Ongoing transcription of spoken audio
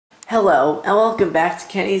Hello, and welcome back to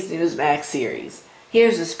Kenny's Numismatic series.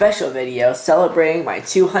 Here's a special video celebrating my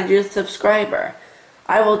 200th subscriber.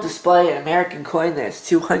 I will display an American coin that is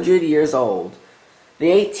 200 years old.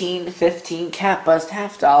 The 1815 cap bust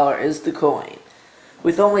half dollar is the coin.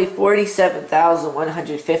 With only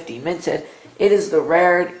 47,150 minted, it is a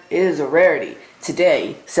rarity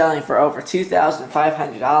today, selling for over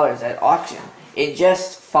 $2,500 at auction in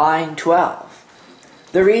just fine 12.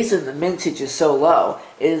 The reason the mintage is so low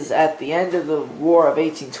is at the end of the War of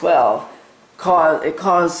 1812, it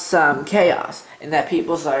caused some chaos in that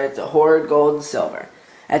people started to hoard gold and silver.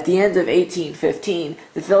 At the end of 1815,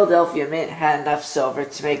 the Philadelphia Mint had enough silver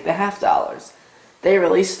to make the half dollars. They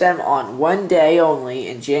released them on one day only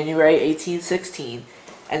in January 1816,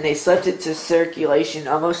 and they slipped into circulation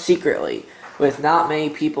almost secretly, with not many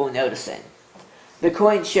people noticing. The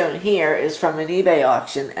coin shown here is from an eBay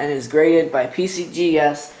auction and is graded by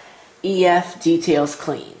PCGS EF Details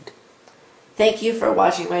Cleaned. Thank you for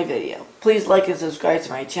watching my video. Please like and subscribe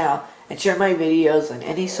to my channel and share my videos on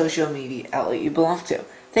any social media outlet you belong to.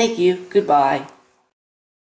 Thank you. Goodbye.